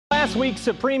Last week's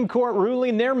Supreme Court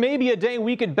ruling, there may be a day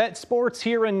we could bet sports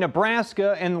here in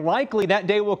Nebraska, and likely that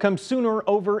day will come sooner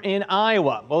over in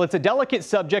Iowa. Well, it's a delicate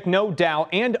subject, no doubt,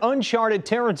 and uncharted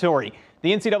territory.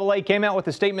 The NCAA came out with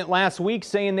a statement last week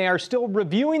saying they are still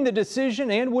reviewing the decision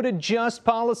and would adjust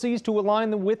policies to align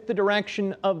them with the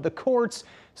direction of the courts.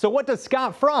 So what does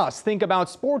Scott Frost think about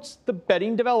sports, the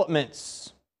betting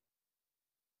developments?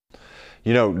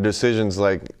 You know, decisions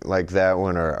like that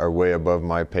one are way above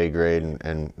my pay grade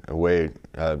and way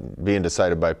being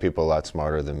decided by people a lot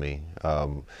smarter than me.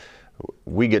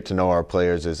 We get to know our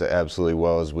players as absolutely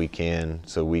well as we can,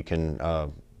 so we can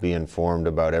be informed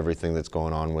about everything that's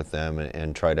going on with them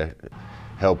and try to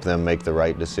help them make the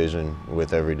right decision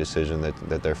with every decision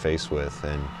that they're faced with.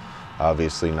 And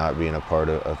obviously not being a part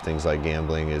of things like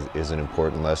gambling is an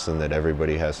important lesson that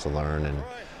everybody has to learn. And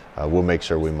we'll make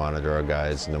sure we monitor our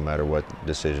guys no matter what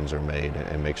decisions are made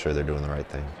and make sure they're doing the right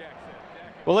thing.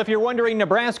 Well, if you're wondering,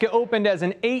 Nebraska opened as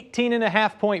an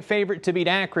 18.5-point favorite to beat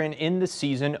Akron in the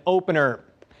season opener.